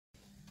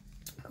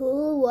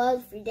Who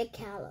was Frida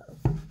Kahlo?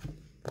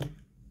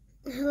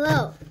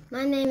 Hello,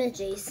 my name is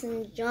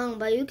Jason Jung,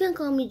 but you can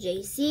call me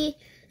JC.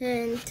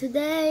 And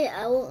today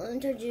I will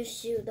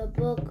introduce you the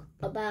book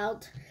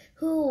about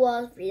who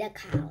was Frida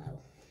Kahlo.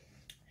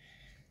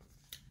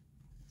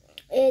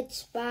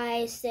 It's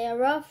by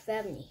Sarah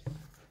Febney.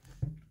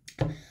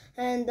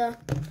 And the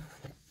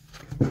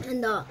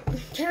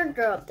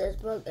character of this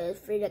book is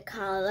Frida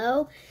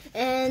Kahlo,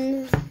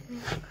 and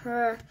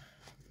her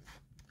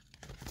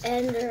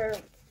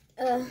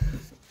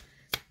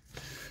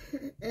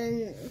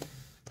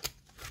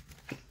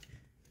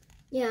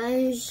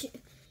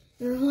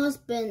her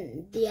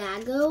husband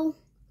Diego,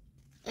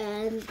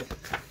 and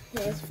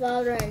his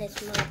father and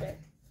his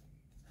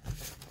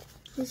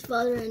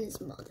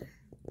mother.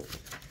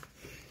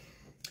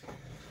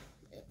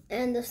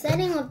 And the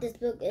setting of this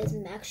book is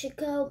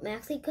Mexico,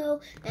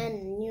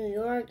 and New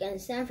York, and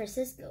San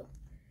Francisco.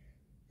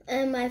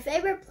 And my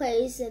favorite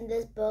place in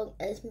this book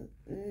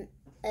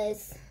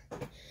is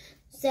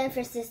San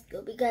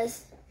Francisco,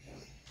 because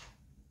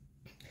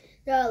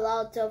there are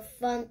lots of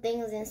fun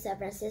things in San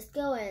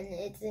Francisco, and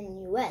it's in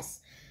the U.S.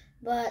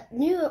 But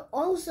New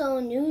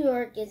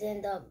York is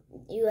in the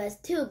U.S.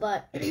 too,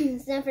 but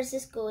San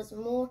Francisco is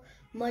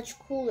much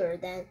cooler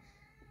than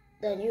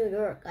New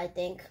York, I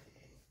think.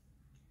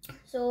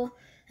 So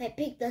I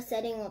picked the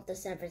setting of the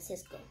San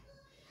Francisco,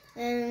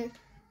 and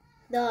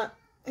the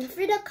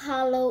Frida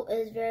Kahlo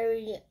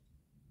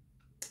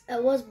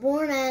was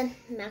born in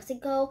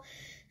Mexico,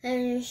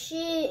 and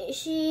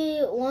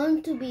she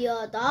wanted to be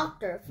a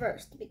doctor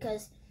first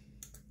because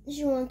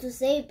she wants to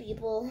save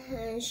people,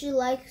 and she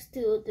likes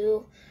to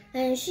do.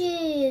 And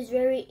she is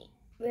very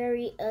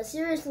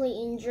seriously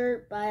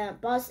injured by a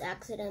bus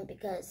accident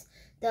because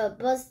the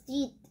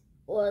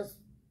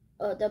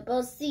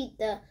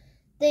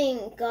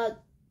thing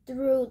got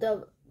through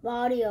the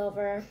body of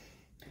her.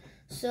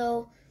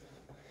 So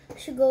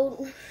she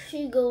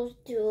goes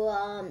to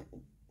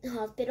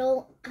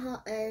hospital,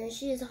 and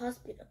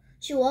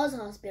she was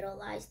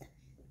hospitalized.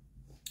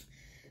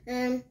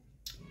 And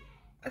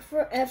at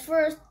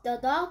first, the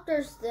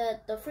doctors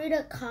said the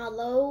Frida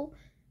Kahlo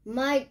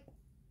might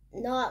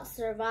not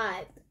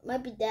survive,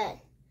 might be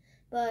dead,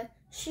 but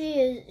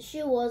she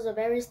was a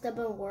very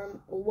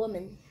stubborn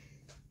woman,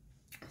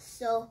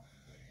 so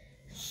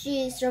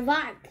she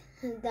survived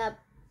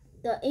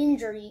the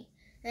injury.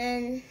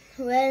 And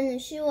when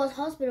she was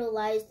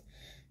hospitalized,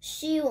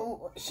 she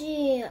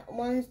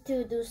wants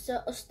to do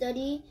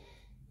study.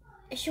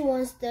 She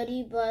wants to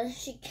study, but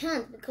she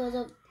can't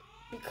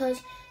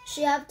because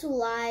she have to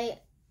lie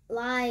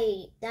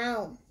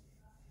down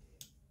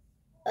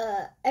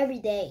every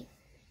day.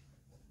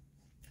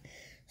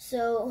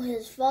 So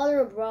his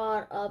father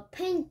brought a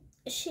paint.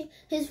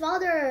 His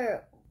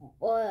father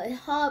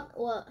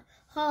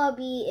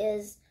hobby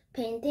is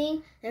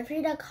painting, and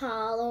Frida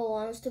Kahlo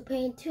wants to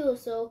paint too.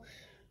 So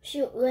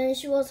when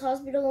she was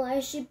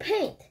hospitalized, she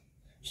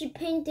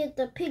painted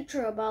the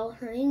picture about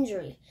her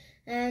injury.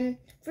 And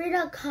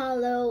Frida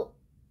Kahlo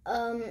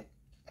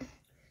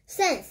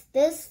sensed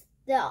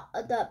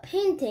the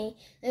painting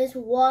is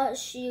what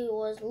she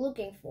was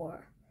looking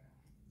for,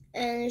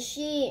 and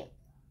she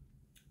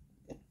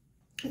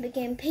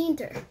became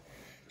painter.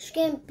 She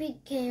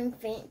became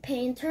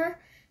painter,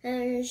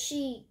 and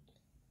she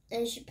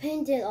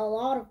painted a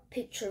lot of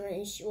pictures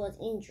when she was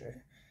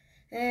injured.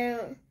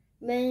 And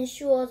when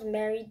she was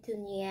married to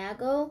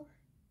Diego,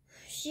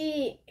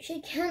 she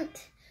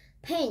can't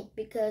paint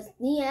because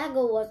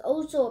Diego was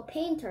also a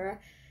painter,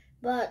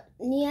 but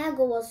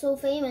Diego was so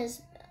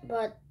famous,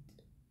 but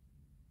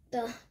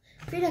the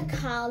Frida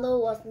Kahlo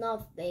was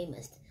not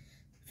famous.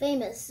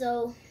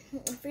 So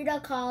Frida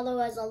Kahlo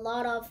has a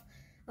lot of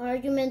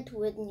argument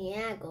with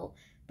Diego,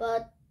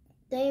 but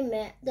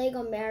they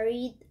got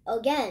married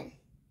again,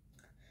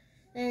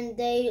 and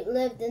they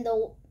lived in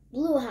the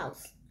blue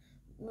house,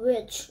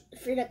 which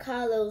Frida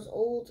Kahlo's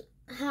old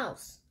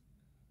house,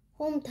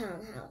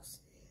 hometown house.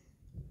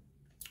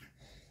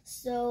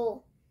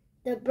 So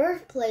the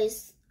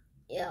birthplace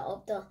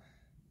of the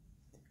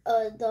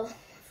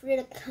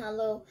Frida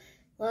Kahlo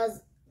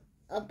was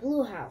a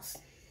blue house,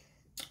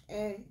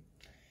 and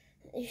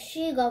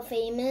she got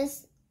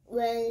famous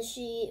when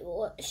she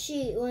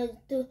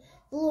went to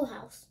blue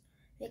house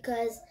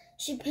because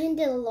she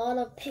painted a lot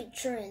of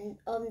pictures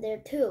there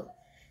too.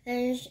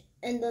 And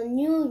the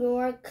New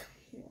York,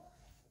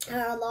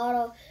 there are a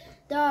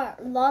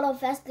lot of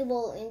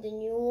festivals in the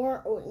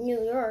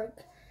New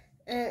York,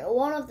 and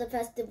one of the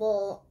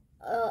festival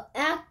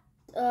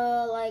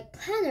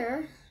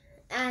planner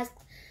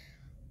asked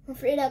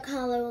Frida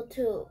Kahlo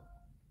to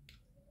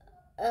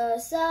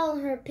sell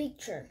her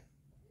picture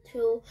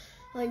to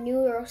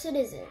New York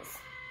citizens.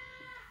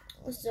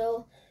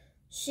 So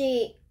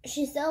she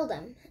sold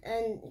them,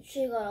 and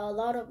she got a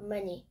lot of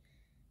money.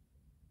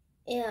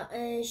 Yeah,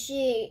 and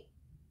she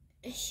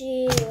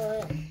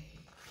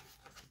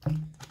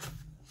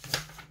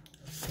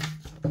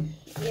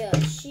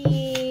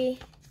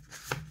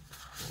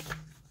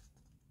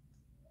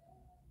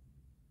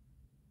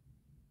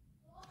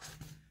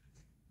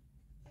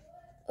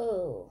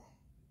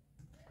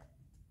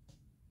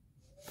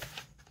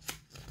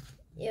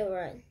Okay,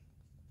 right.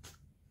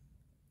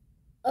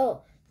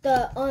 Oh,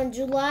 on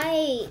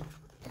July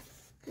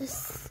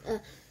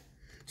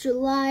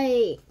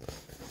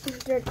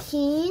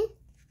 13,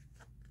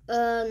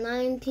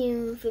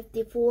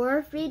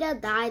 1954, Frida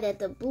died at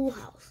the Blue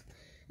House,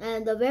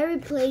 and the very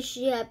place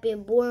she had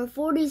been born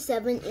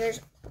 47 years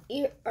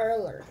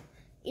earlier.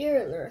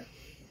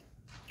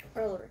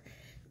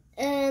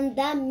 And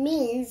that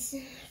means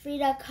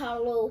Frida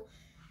Kahlo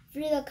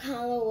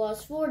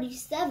was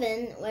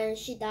 47 when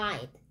she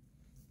died,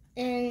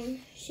 and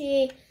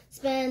she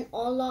spent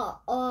almost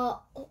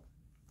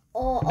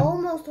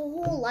her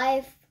whole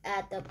life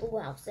at the Blue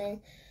House.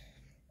 And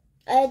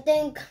I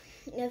think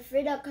if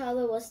Frida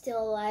Kahlo was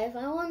still alive,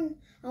 I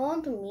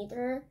want to meet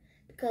her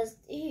because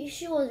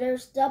she was very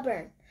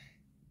stubborn,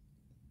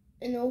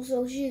 and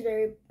also she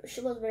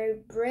was very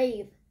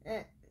brave.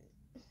 And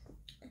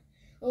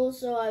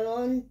also I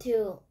like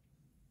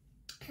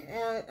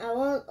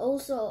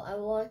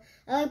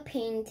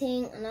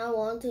painting, and I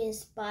want to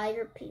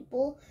inspire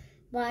people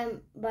by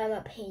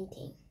my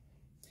painting.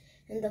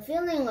 And the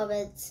feeling of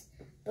its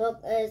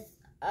book is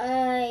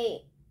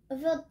I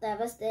feel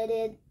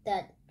devastated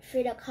that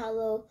Frida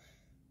Kahlo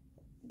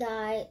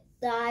died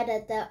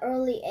at that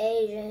early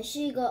age, and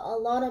she got a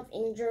lot of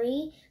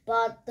injury.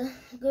 But the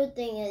good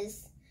thing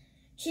is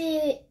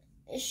she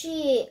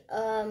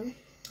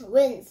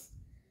wins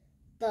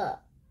the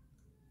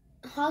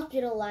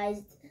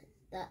hospitalized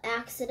the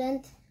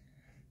accident,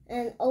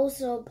 and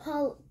also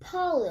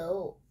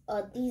polio,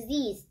 a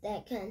disease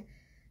that can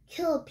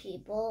kill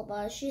people,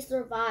 but she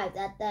survived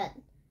at that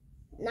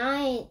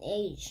 9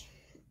 age.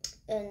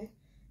 And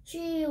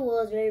she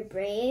was very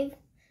brave,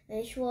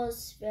 and she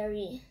was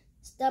very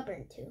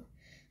stubborn too.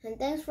 And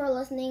thanks for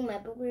listening my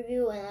book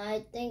review, and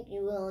I think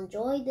you will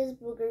enjoy this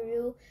book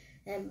review,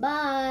 and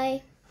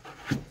bye.